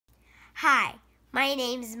Hi, my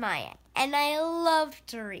name's Maya, and I love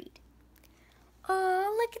to read.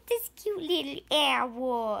 Oh, look at this cute little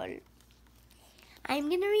owl. I'm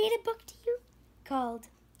going to read a book to you called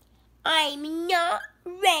I'm Not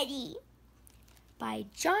Ready by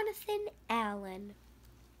Jonathan Allen.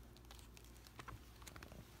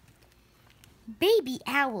 Baby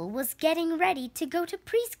Owl was getting ready to go to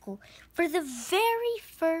preschool for the very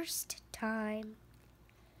first time.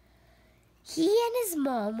 He and his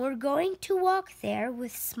mom were going to walk there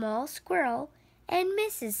with Small Squirrel and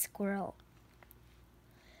Mrs. Squirrel.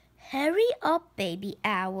 "Hurry up, Baby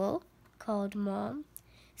Owl," called Mom.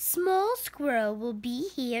 "Small Squirrel will be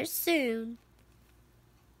here soon."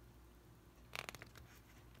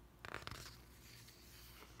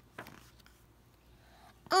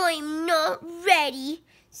 "I'm not ready,"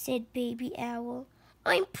 said Baby Owl.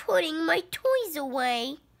 "I'm putting my toys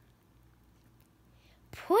away."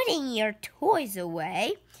 "Putting your toys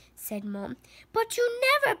away?" said Mom. "But you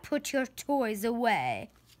never put your toys away."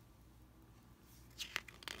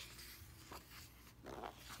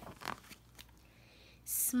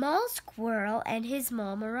 Small Squirrel and his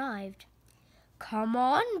mom arrived. "Come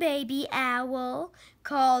on, Baby Owl,"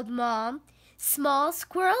 called Mom. "Small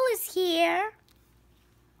Squirrel is here."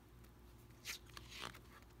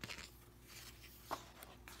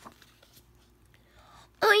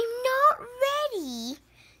 "I'm not ready,"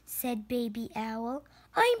 said Baby Owl.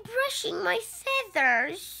 "I'm brushing my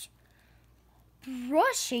feathers."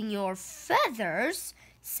 "Brushing your feathers?"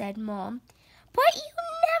 said Mom. "But you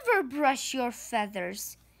never brush your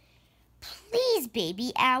feathers." "Please,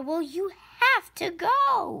 Baby Owl, you have to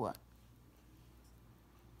go."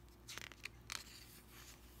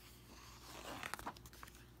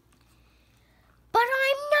 "But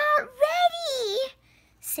I'm not ready,"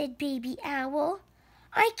 said Baby Owl.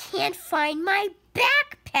 "I can't find my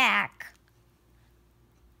backpack."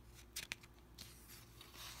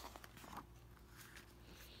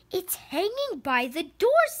 "It's hanging by the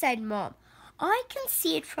door," said Mom. "I can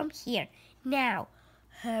see it from here. Now,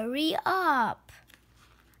 hurry up."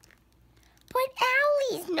 "But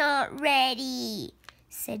Owlie's not ready,"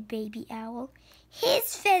 said Baby Owl.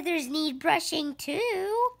 "His feathers need brushing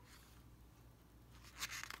too."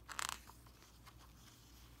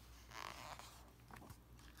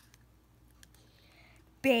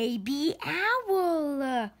 "Baby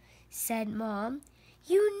Owl," said Mom.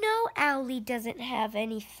 "You know Owlie doesn't have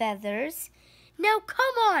any feathers. Now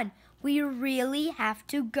come on, we really have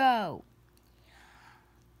to go."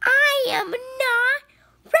 "I am not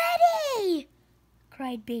ready,"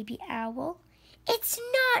 cried Baby Owl. "It's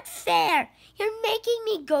not fair. You're making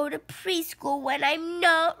me go to preschool when I'm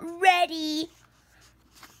not ready."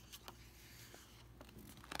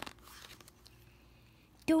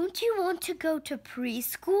 "Don't you want to go to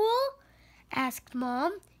preschool?" asked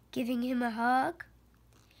Mom, giving him a hug.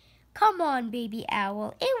 "Come on, Baby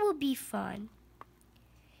Owl, it will be fun."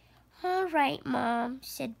 "All right, Mom,"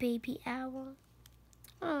 said Baby Owl.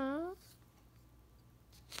 Aww.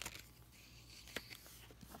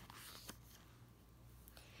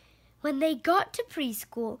 When they got to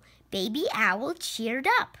preschool, Baby Owl cheered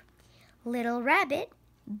up. Little Rabbit,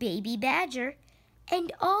 Baby Badger,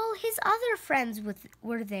 and all his other friends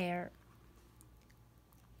were there.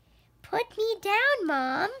 "Put me down,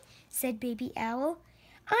 Mom," said Baby Owl.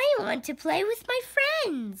 "I want to play with my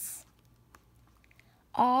friends."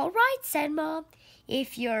 "All right," said Mom,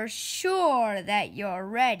 "if you're sure that you're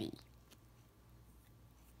ready."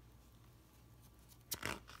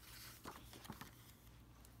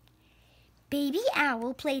 Baby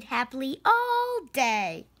Owl played happily all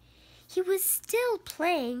day. He was still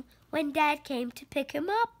playing when Dad came to pick him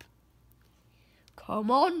up. "Come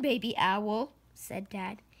on, Baby Owl," said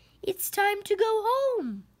Dad. "It's time to go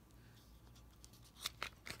home."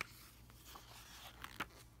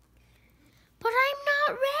 "But I'm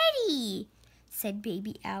not ready," said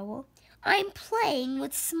Baby Owl. "I'm playing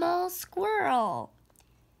with Small Squirrel."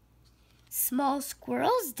 "Small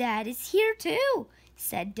Squirrel's dad is here too,"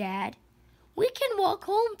 said Dad. "We can walk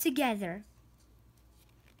home together."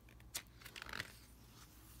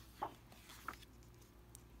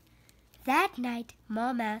 That night,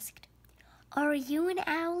 Mom asked, "Are you and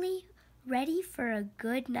Owlie ready for a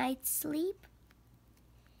good night's sleep?"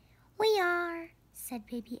 "We are," said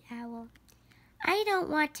Baby Owl. "I don't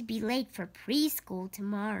want to be late for preschool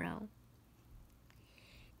tomorrow."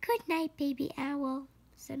 "Good night, Baby Owl,"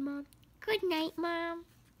 said Mom. "Good night, Mom."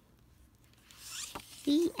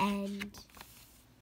 The end.